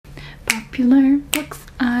Popular books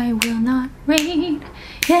I will not read.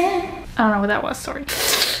 Yeah. I don't know what that was, sorry.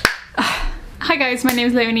 Hi guys, my name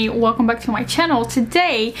is Leonie. Welcome back to my channel.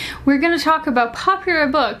 Today we're gonna talk about popular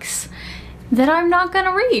books that I'm not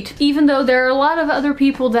gonna read. Even though there are a lot of other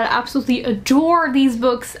people that absolutely adore these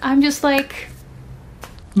books, I'm just like,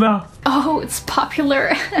 no. Oh, it's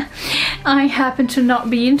popular. I happen to not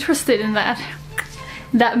be interested in that.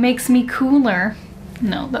 That makes me cooler.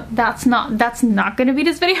 No, that's not gonna be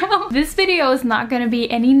this video. This video is not gonna be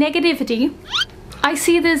any negativity. I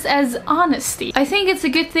see this as honesty. I think it's a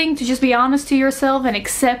good thing to just be honest to yourself and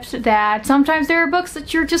accept that sometimes there are books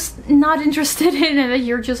that you're just not interested in and that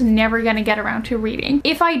you're just never gonna get around to reading.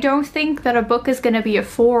 If I don't think that a book is gonna be a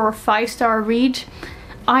 4 or 5-star read,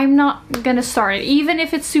 I'm not gonna start it. Even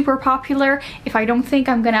if it's super popular, if I don't think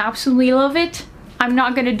I'm gonna absolutely love it, I'm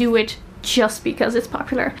not gonna do it just because it's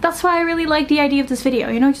popular. That's why I really like the idea of this video,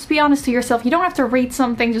 you know, just be honest to yourself. You don't have to read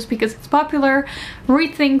something just because it's popular.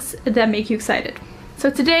 Read things that make you excited.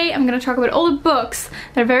 So today I'm going to talk about all the books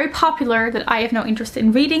that are very popular that I have no interest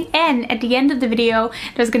in reading, and at the end of the video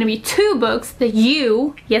there's going to be 2 books that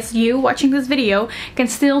you, yes you watching this video, can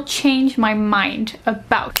still change my mind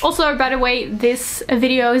about. Also, by the way, this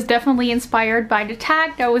video is definitely inspired by the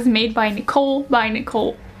tag that was made by Nicole,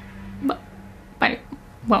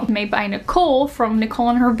 made by Nicole from Nicole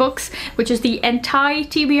and her books, which is the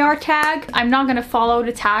anti-tbr tag. I'm not gonna follow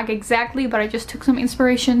the tag exactly, but I just took some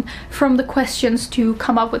inspiration from the questions to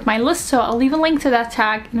come up with my list, so I'll leave a link to that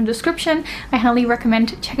tag in the description. I highly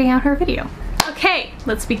recommend checking out her video. Okay,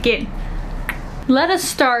 let's begin. Let us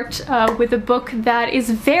start with a book that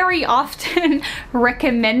is very often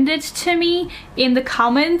recommended to me in the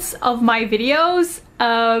comments of my videos,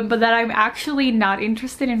 but that I'm actually not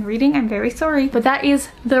interested in reading. I'm very sorry. But that is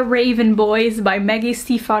The Raven Boys by Maggie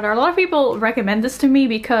Stiefvater. A lot of people recommend this to me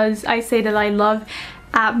because I say that I love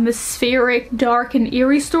atmospheric, dark and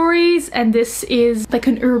eerie stories, and this is like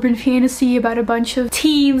an urban fantasy about a bunch of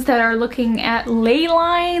teens that are looking at ley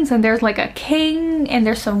lines, and there's like a king and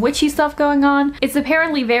there's some witchy stuff going on. It's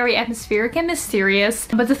apparently very atmospheric and mysterious,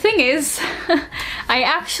 but the thing is I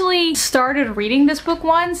actually started reading this book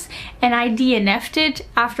once and I DNF'd it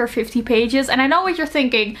after 50 pages, and I know what you're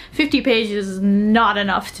thinking, 50 pages is not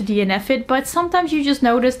enough to DNF it, but sometimes you just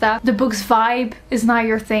notice that the book's vibe is not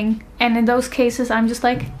your thing, and in those cases I'm just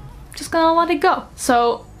like, just gonna let it go.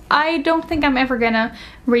 So I don't think I'm ever gonna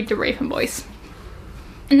read The Raven Boys.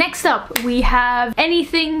 Next up we have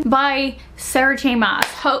Anything by Sarah J Maas.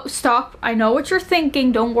 Stop, I know what you're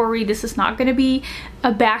thinking, don't worry, this is not gonna be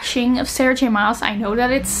a bashing of Sarah J Maas. I know that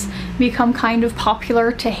it's become kind of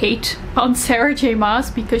popular to hate on Sarah J Maas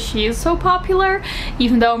because she is so popular,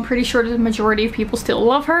 even though I'm pretty sure that the majority of people still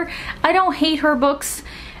love her. I don't hate her books.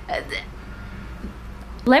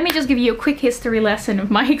 Let me just give you a quick history lesson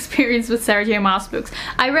of my experience with Sarah J Maas books.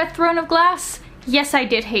 I read Throne of Glass. Yes, I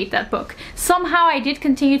did hate that book. Somehow I did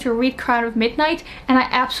continue to read Crown of Midnight and I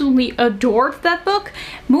absolutely adored that book.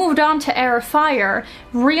 Moved on to Heir of Fire,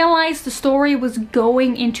 realized the story was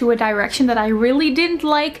going into a direction that I really didn't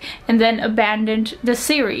like, and then abandoned the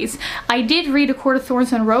series. I did read A Court of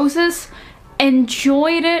Thorns and Roses.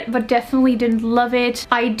 Enjoyed it, but definitely didn't love it.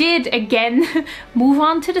 I did again move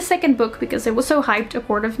on to the second book because it was so hyped, A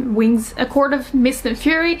Court of Mist and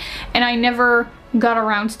Fury, and I never got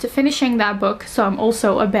around to finishing that book, so I'm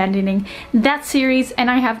also abandoning that series,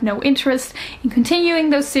 and I have no interest in continuing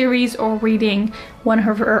those series or reading one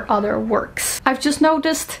of her other works. I've just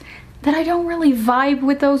noticed that I don't really vibe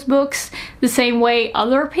with those books the same way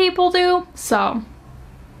other people do, so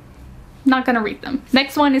not gonna read them.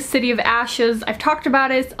 Next one is City of Ashes. I've talked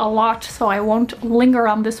about it a lot, so I won't linger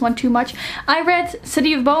on this one too much. I read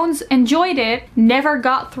City of Bones, enjoyed it, never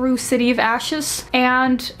got through City of Ashes,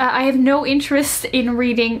 and I have no interest in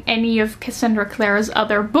reading any of Cassandra Clare's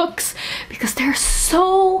other books because there's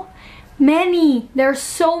so many. There are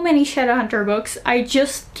so many Shadowhunter books. I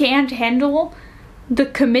just can't handle the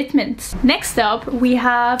commitment. Next up we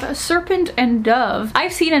have Serpent and Dove.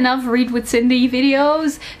 I've seen enough Read with Cindy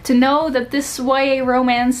videos to know that this YA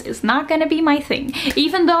romance is not gonna be my thing.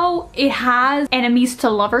 Even though it has enemies to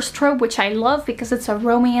lovers trope, which I love because it's a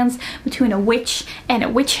romance between a witch and a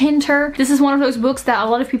witch hunter. This is one of those books that a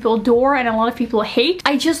lot of people adore and a lot of people hate.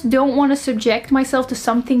 I just don't want to subject myself to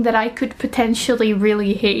something that I could potentially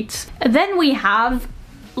really hate. And then we have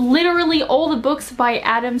literally all the books by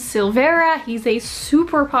Adam Silvera. He's a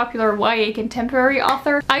super popular YA contemporary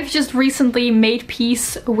author. I've just recently made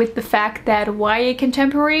peace with the fact that YA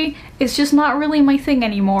contemporary is just not really my thing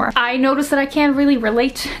anymore. I noticed that I can't really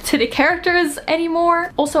relate to the characters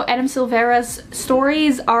anymore. Also, Adam Silvera's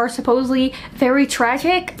stories are supposedly very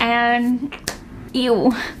tragic and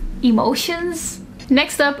ew. emotions.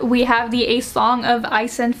 Next up, we have the A Song of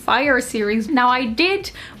Ice and Fire series. Now, I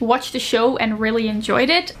did watch the show and really enjoyed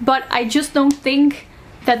it, but I just don't think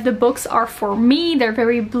that the books are for me. They're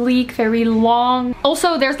very bleak, very long.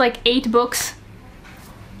 Also, there's like 8 books.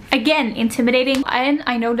 Again, intimidating. And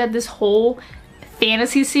I know that this whole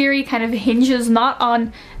fantasy series kind of hinges not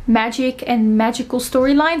on magic and magical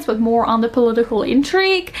storylines, but more on the political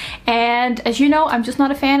intrigue. And as you know, I'm just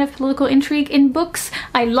not a fan of political intrigue in books.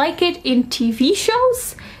 I like it in TV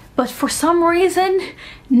shows, but for some reason,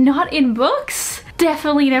 not in books.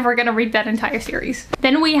 Definitely never gonna read that entire series.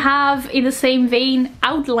 Then we have, in the same vein,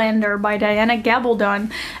 Outlander by Diana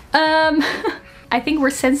Gabaldon. I think we're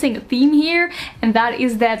sensing a theme here, and that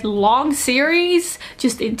is that long series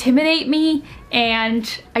just intimidate me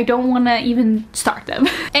and I don't want to even start them.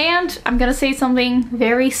 And I'm gonna say something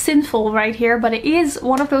very sinful right here, but it is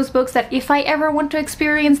one of those books that if I ever want to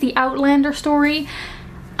experience the Outlander story,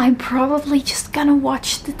 I'm probably just gonna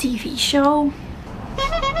watch the TV show.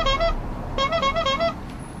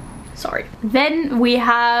 Sorry. Then we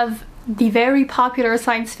have the very popular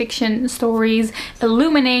science fiction stories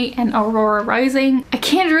Illuminate and Aurora Rising. I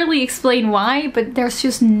can't really explain why, but there's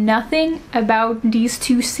just nothing about these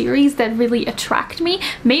two series that really attract me.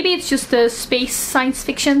 Maybe it's just a space science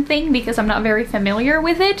fiction thing because I'm not very familiar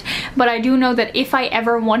with it, but I do know that if I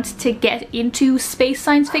ever want to get into space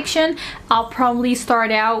science fiction, I'll probably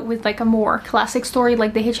start out with like a more classic story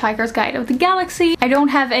like The Hitchhiker's Guide of the Galaxy. I don't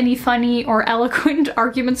have any funny or eloquent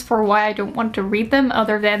arguments for why I don't want to read them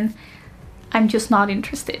other than I'm just not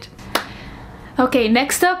interested. Okay,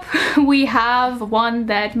 next up we have one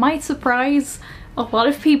that might surprise a lot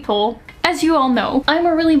of people. As you all know, I'm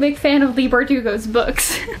a really big fan of Leigh Bardugo's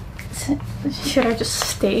books. Should I just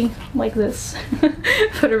stay like this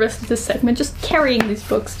for the rest of this segment? Just carrying these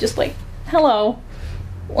books, just like, hello,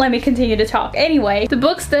 let me continue to talk. Anyway, the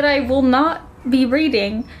books that I will not be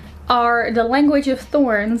reading are The Language of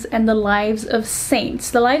Thorns and The Lives of Saints.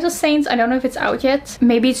 The Lives of Saints, I don't know if it's out yet.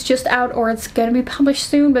 Maybe it's just out or it's gonna be published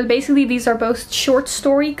soon, but basically these are both short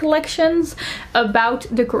story collections about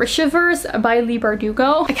the Grishaverse by Leigh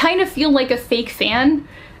Bardugo. I kind of feel like a fake fan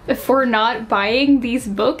for not buying these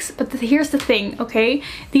books, but here's the thing, okay?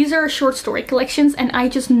 These are short story collections and I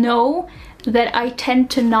just know that I tend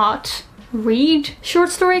to not read short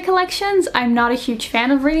story collections. I'm not a huge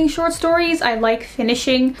fan of reading short stories. I like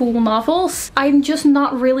finishing full novels. I'm just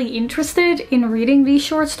not really interested in reading these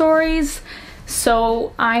short stories,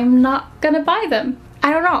 so I'm not gonna buy them.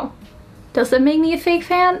 I don't know. Does that make me a fake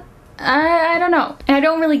fan? I don't know. And I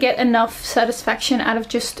don't really get enough satisfaction out of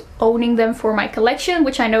just owning them for my collection,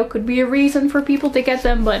 which I know could be a reason for people to get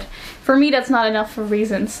them, but for me that's not enough of a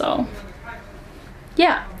reason, so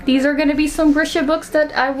yeah, these are gonna be some Grisha books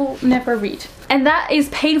that I will never read. And that is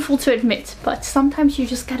painful to admit, but sometimes you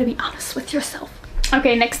just gotta be honest with yourself.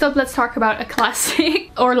 Okay, next up, let's talk about a classic,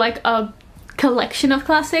 or like a collection of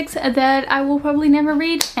classics that I will probably never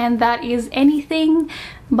read, and that is anything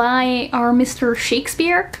by our Mr.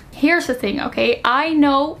 Shakespeare. Here's the thing, okay? I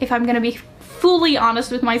know, if I'm gonna be fully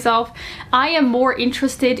honest with myself, I am more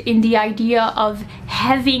interested in the idea of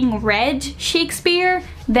having read Shakespeare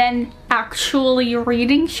than actually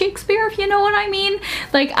reading Shakespeare, if you know what I mean.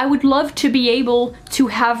 Like, I would love to be able to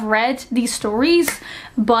have read these stories,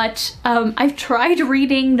 but I've tried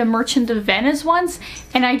reading The Merchant of Venice once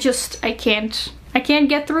and I can't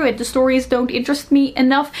get through it. The stories don't interest me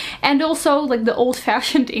enough, and also like the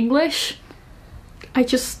old-fashioned English,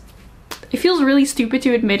 it feels really stupid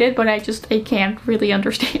to admit it, but I can't really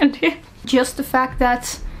understand it. Just the fact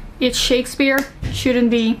that it's Shakespeare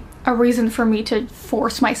shouldn't be a reason for me to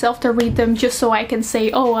force myself to read them just so I can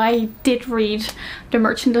say, oh, I did read The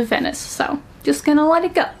Merchant of Venice. So just gonna let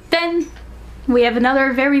it go. Then we have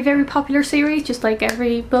another very, very popular series, just like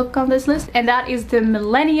every book on this list, and that is the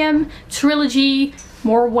Millennium Trilogy,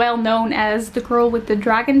 more well known as The Girl with the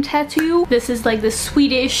Dragon Tattoo. This is like the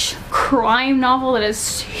Swedish crime novel that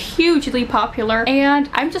is hugely popular,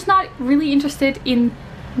 and I'm just not really interested in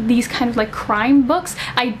these kind of like crime books.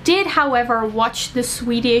 I did, however, watch the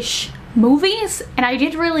Swedish movies and I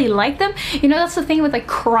did really like them. You know, that's the thing with like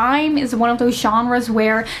crime, is one of those genres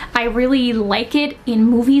where I really like it in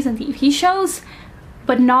movies and TV shows,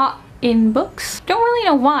 but not in books. Don't really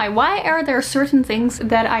know why. Why are there certain things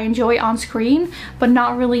that I enjoy on screen but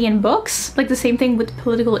not really in books? Like the same thing with the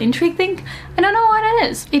political intrigue thing. I don't know why that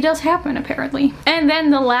is. It does happen apparently. And then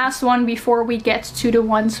the last one before we get to the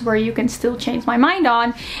ones where you can still change my mind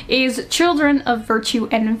on is Children of Virtue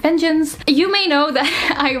and Vengeance. You may know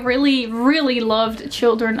that I really, really loved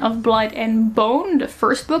Children of Blood and Bone, the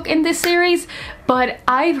first book in this series, but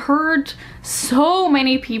I've heard so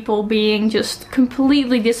many people being just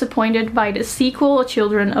completely disappointed by the sequel,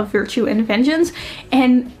 Children of Virtue and Vengeance,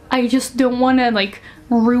 and I just don't want to like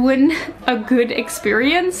ruin a good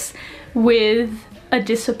experience with a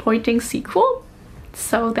disappointing sequel.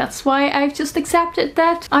 So that's why I've just accepted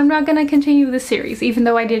that I'm not gonna continue the series, even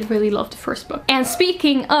though I did really love the first book. And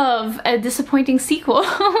speaking of disappointing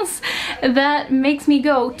sequels, that makes me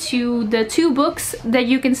go to the 2 books that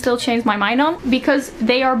you can still change my mind on, because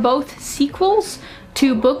they are both sequels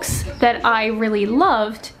to books that I really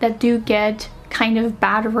loved that do get kind of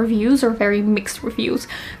bad reviews or very mixed reviews.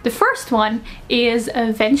 The first one is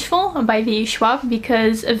Vengeful by V. Schwab,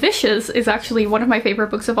 because Vicious is actually one of my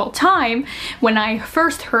favorite books of all time. When I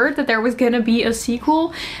first heard that there was gonna be a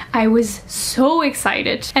sequel, I was so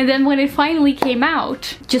excited. And then when it finally came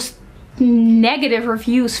out, just negative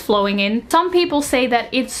reviews flowing in. Some people say that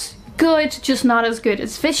it's good, just not as good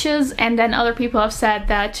as Vicious, and then other people have said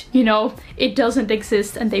that, you know, it doesn't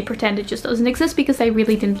exist and they pretend it just doesn't exist because they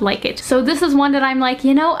really didn't like it. So this is one that I'm like,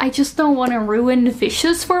 you know, I just don't want to ruin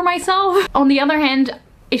Vicious for myself. On the other hand,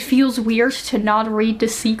 it feels weird to not read the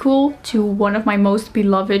sequel to one of my most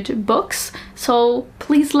beloved books. So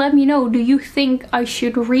please let me know, do you think I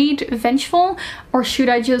should read Vengeful, or should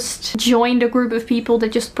I just join the group of people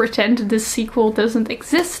that just pretend this sequel doesn't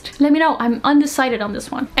exist? Let me know, I'm undecided on this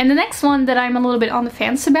one. And the next one that I'm a little bit on the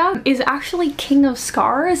fence about is actually King of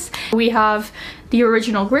Scars. We have the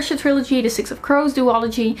original Grisha trilogy, the Six of Crows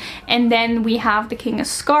duology, and then we have the King of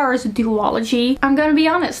Scars duology. I'm gonna be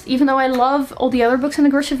honest, even though I love all the other books in the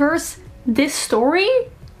Grishaverse, this story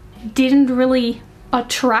didn't really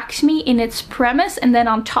attract me in its premise, and then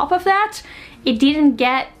on top of that, it didn't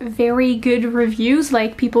get very good reviews.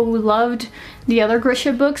 Like, people who loved the other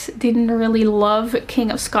Grisha books didn't really love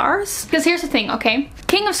King of Scars. Because here's the thing, okay?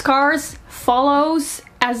 King of Scars follows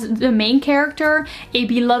as the main character a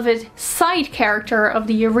beloved side character of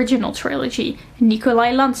the original trilogy,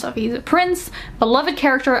 Nikolai Lantsov. He's a prince, beloved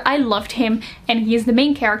character, I loved him, and he is the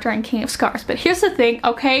main character in King of Scars. But here's the thing,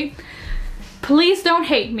 okay? Please don't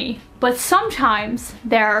hate me, but sometimes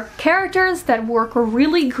there are characters that work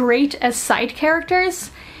really great as side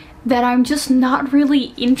characters that I'm just not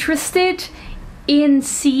really interested in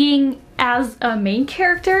seeing as a main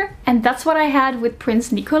character, and that's what I had with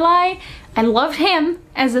Prince Nikolai. I loved him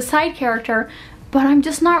as a side character, but I'm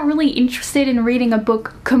just not really interested in reading a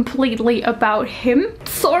book completely about him.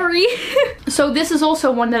 Sorry. So this is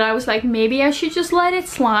also one that I was like, maybe I should just let it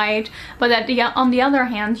slide. But on the other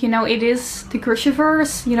hand, you know, it is the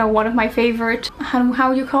Grishaverse, you know, one of my favorite,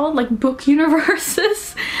 how do you call it? Like, book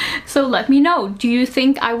universes. So let me know, do you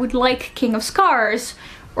think I would like King of Scars?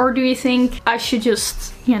 Or do you think I should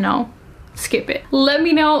just, you know, skip it? Let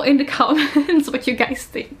me know in the comments what you guys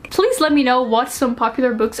think. Please let me know what some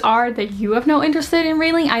popular books are that you have no interest in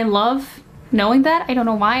reading. I love knowing that. I don't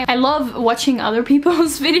know why. I love watching other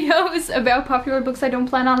people's videos about popular books I don't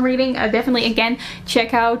plan on reading. Definitely, again,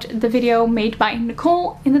 check out the video made by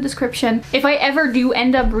Nicole in the description. If I ever do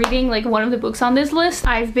end up reading like one of the books on this list,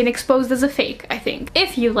 I've been exposed as a fake, I think.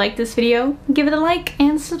 If you like this video, give it a like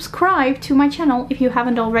and subscribe to my channel if you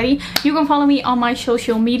haven't already. You can follow me on my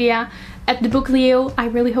social media at The Book Leo. I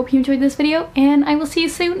really hope you enjoyed this video, and I will see you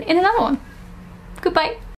soon in another one.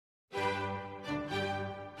 Goodbye.